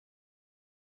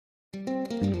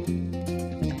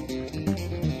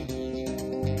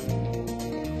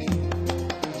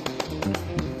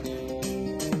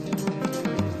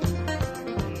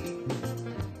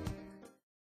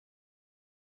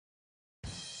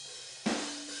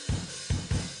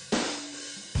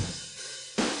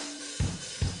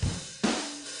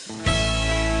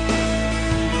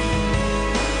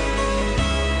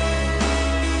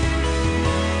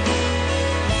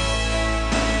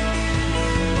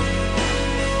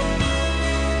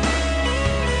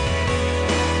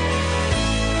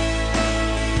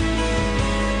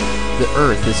The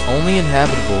Earth is only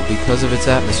inhabitable because of its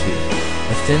atmosphere,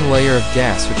 a thin layer of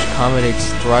gas which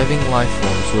accommodates thriving life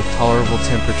forms with tolerable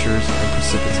temperatures and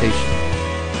precipitation.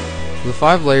 The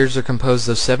 5 layers are composed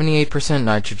of 78%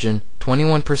 nitrogen,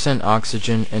 21%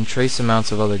 oxygen, and trace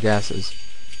amounts of other gases.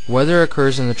 Weather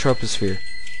occurs in the troposphere.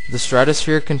 The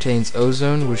stratosphere contains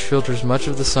ozone, which filters much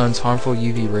of the sun's harmful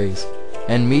UV rays,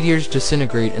 and meteors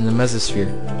disintegrate in the mesosphere.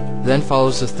 Then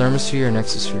follows the thermosphere and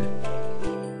exosphere.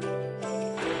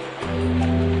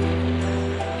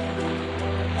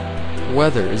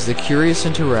 Weather is the curious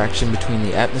interaction between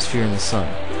the atmosphere and the sun.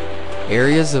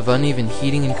 Areas of uneven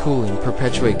heating and cooling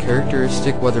perpetuate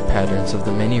characteristic weather patterns of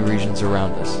the many regions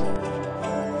around us.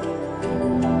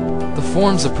 The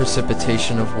forms of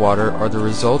precipitation of water are the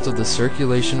result of the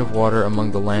circulation of water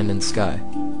among the land and sky.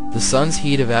 The sun's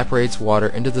heat evaporates water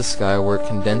into the sky where it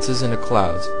condenses into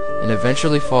clouds and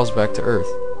eventually falls back to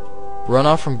Earth.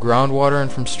 Runoff from groundwater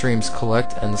and from streams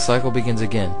collect and the cycle begins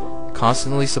again,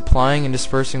 constantly supplying and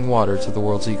dispersing water to the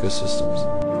world's ecosystems.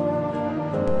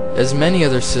 As many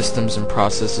other systems and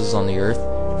processes on the Earth,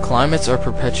 climates are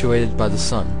perpetuated by the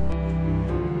sun.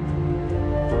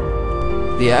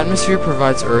 The atmosphere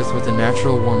provides Earth with a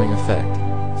natural warming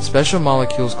effect. Special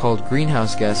molecules called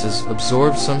greenhouse gases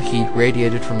absorb some heat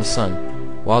radiated from the sun,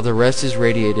 while the rest is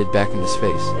radiated back into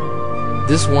space.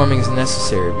 This warming is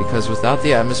necessary because without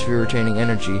the atmosphere retaining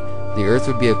energy, the Earth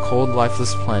would be a cold,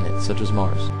 lifeless planet such as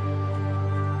Mars.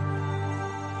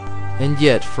 And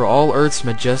yet, for all Earth's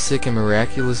majestic and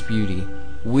miraculous beauty,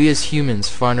 we as humans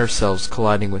find ourselves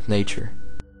colliding with nature.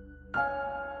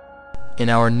 In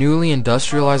our newly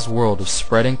industrialized world of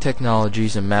spreading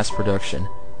technologies and mass production,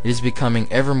 it is becoming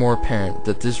ever more apparent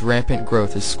that this rampant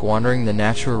growth is squandering the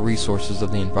natural resources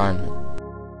of the environment.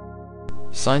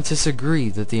 Scientists agree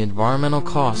that the environmental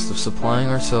cost of supplying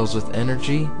ourselves with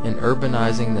energy and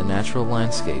urbanizing the natural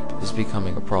landscape is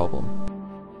becoming a problem.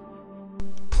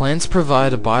 Plants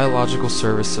provide a biological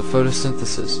service of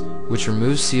photosynthesis, which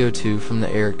removes CO2 from the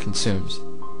air it consumes.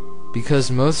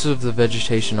 Because most of the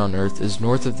vegetation on Earth is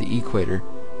north of the equator,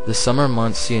 the summer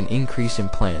months see an increase in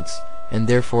plants, and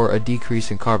therefore a decrease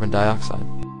in carbon dioxide.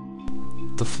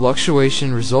 The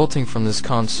fluctuation resulting from this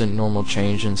constant normal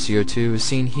change in CO2 is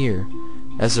seen here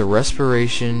as a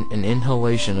respiration and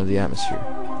inhalation of the atmosphere.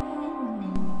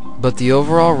 But the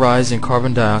overall rise in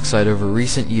carbon dioxide over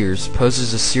recent years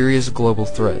poses a serious global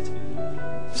threat.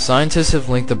 Scientists have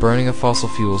linked the burning of fossil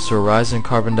fuels to a rise in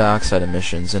carbon dioxide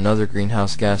emissions and other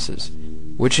greenhouse gases,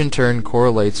 which in turn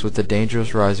correlates with the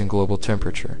dangerous rise in global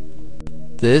temperature.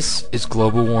 This is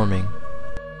global warming.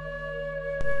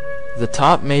 The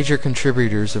top major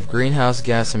contributors of greenhouse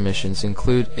gas emissions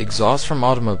include exhaust from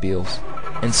automobiles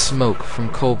and smoke from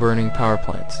coal-burning power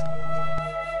plants.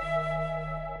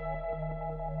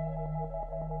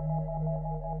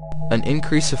 An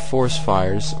increase of forest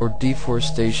fires or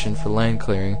deforestation for land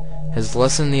clearing has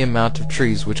lessened the amount of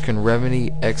trees which can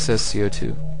remedy excess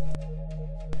CO2.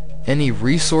 Any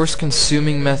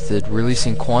resource-consuming method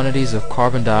releasing quantities of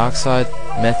carbon dioxide,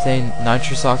 methane,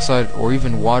 nitrous oxide, or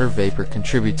even water vapor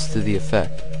contributes to the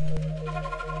effect.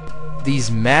 These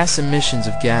mass emissions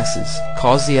of gases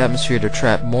cause the atmosphere to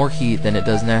trap more heat than it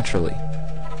does naturally.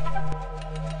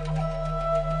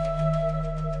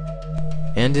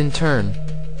 And in turn,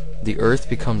 the Earth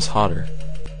becomes hotter.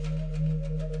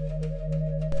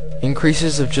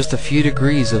 Increases of just a few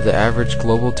degrees of the average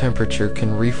global temperature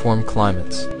can reform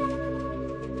climates.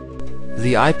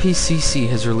 The IPCC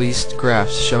has released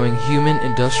graphs showing human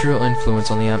industrial influence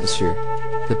on the atmosphere.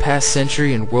 The past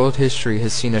century in world history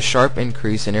has seen a sharp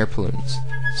increase in air pollutants,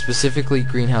 specifically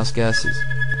greenhouse gases.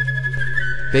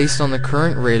 Based on the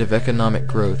current rate of economic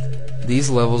growth,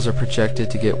 these levels are projected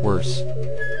to get worse.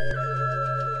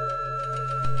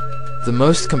 The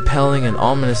most compelling and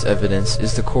ominous evidence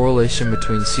is the correlation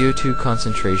between CO2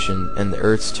 concentration and the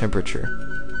Earth's temperature.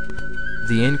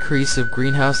 The increase of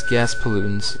greenhouse gas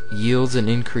pollutants yields an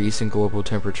increase in global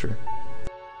temperature.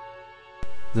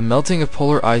 The melting of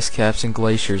polar ice caps and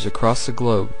glaciers across the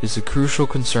globe is a crucial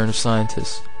concern of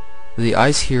scientists. The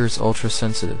ice here is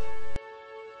ultra-sensitive.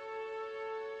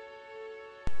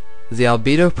 The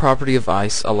albedo property of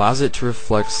ice allows it to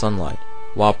reflect sunlight,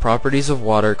 while properties of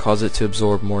water cause it to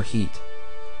absorb more heat.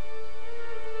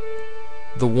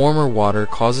 The warmer water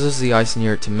causes the ice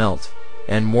near it to melt,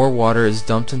 and more water is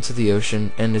dumped into the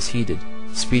ocean and is heated,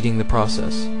 speeding the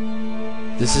process.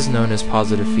 This is known as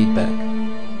positive feedback.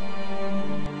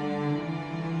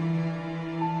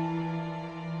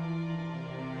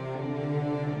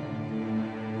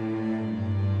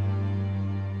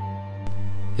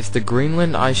 If the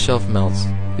Greenland ice shelf melts,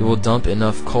 it will dump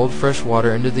enough cold fresh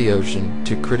water into the ocean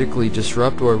to critically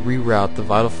disrupt or reroute the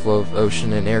vital flow of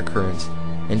ocean and air currents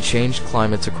and change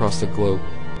climates across the globe.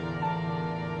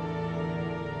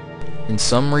 In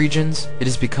some regions, it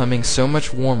is becoming so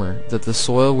much warmer that the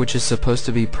soil, which is supposed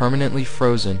to be permanently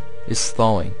frozen, is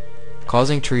thawing,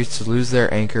 causing trees to lose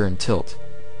their anchor and tilt.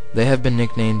 They have been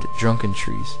nicknamed drunken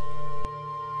trees.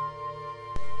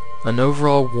 An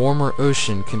overall warmer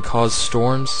ocean can cause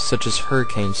storms such as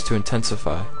hurricanes to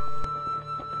intensify.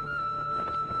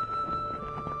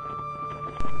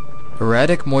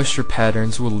 Erratic moisture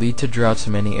patterns will lead to droughts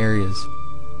in many areas.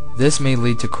 This may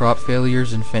lead to crop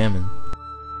failures and famine.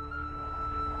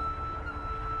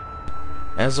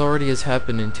 As already has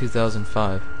happened in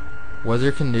 2005,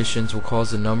 weather conditions will cause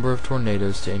the number of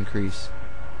tornadoes to increase.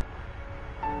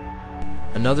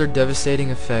 Another devastating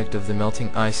effect of the melting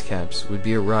ice caps would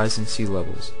be a rise in sea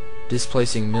levels,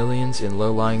 displacing millions in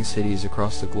low-lying cities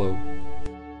across the globe.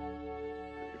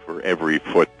 For every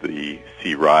foot the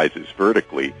sea rises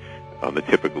vertically on the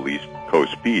typical East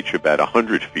Coast beach, about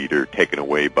 100 feet are taken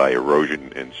away by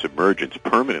erosion and submergence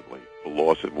permanently. The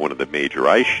loss of one of the major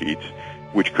ice sheets,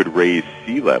 which could raise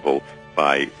sea level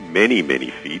by many, many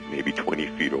feet, maybe 20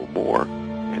 feet or more,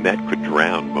 and that could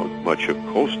drown much of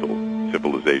coastal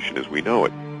civilization as we know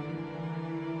it.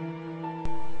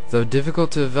 Though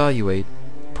difficult to evaluate,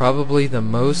 probably the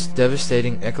most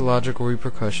devastating ecological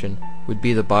repercussion would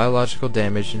be the biological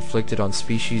damage inflicted on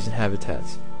species and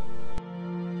habitats.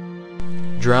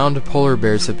 Drowned polar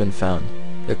bears have been found,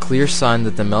 a clear sign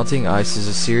that the melting ice is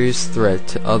a serious threat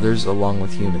to others along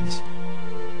with humans.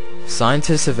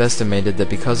 Scientists have estimated that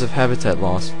because of habitat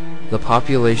loss, the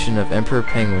population of emperor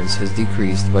penguins has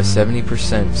decreased by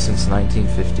 70% since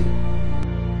 1950.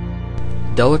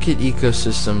 Delicate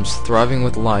ecosystems thriving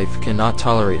with life cannot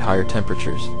tolerate higher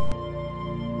temperatures.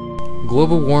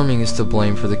 Global warming is to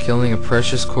blame for the killing of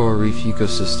precious coral reef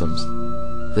ecosystems.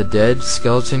 The dead,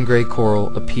 skeleton gray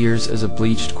coral appears as a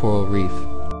bleached coral reef.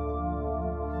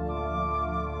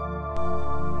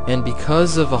 And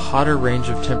because of a hotter range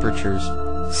of temperatures,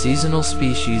 seasonal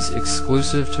species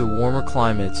exclusive to warmer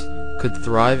climates could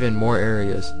thrive in more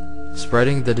areas,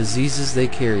 spreading the diseases they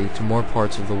carry to more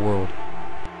parts of the world.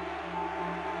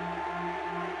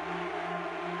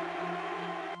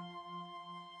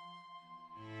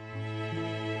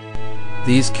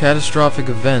 These catastrophic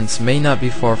events may not be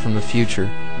far from the future,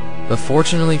 but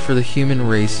fortunately for the human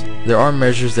race, there are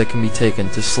measures that can be taken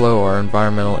to slow our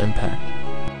environmental impact.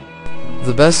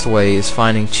 The best way is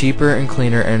finding cheaper and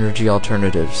cleaner energy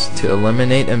alternatives to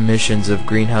eliminate emissions of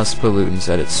greenhouse pollutants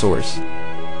at its source.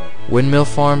 Windmill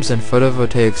farms and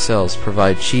photovoltaic cells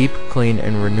provide cheap, clean,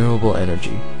 and renewable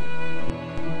energy.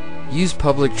 Use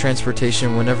public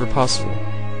transportation whenever possible.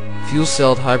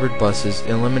 Fuel-celled hybrid buses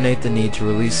eliminate the need to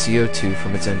release CO2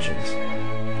 from its engines.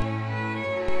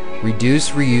 Reduce,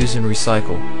 reuse, and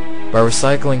recycle. By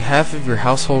recycling half of your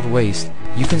household waste,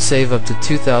 you can save up to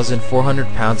 2,400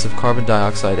 pounds of carbon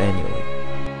dioxide annually.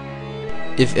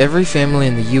 If every family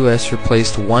in the U.S.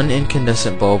 replaced one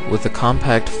incandescent bulb with a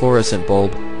compact fluorescent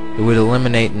bulb, it would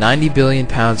eliminate 90 billion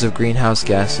pounds of greenhouse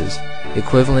gases,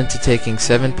 equivalent to taking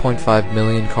 7.5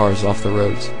 million cars off the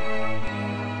roads.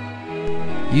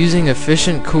 Using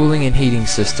efficient cooling and heating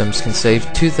systems can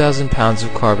save 2,000 pounds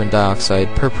of carbon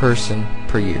dioxide per person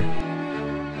per year.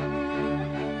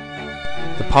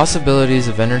 The possibilities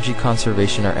of energy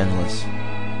conservation are endless.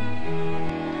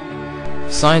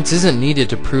 Science isn't needed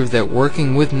to prove that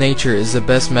working with nature is the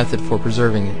best method for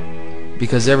preserving it,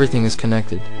 because everything is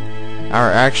connected.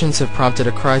 Our actions have prompted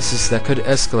a crisis that could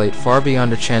escalate far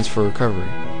beyond a chance for recovery.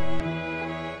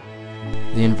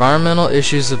 The environmental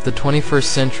issues of the 21st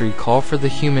century call for the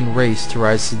human race to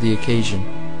rise to the occasion,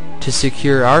 to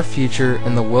secure our future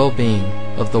and the well-being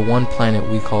of the one planet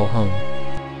we call home.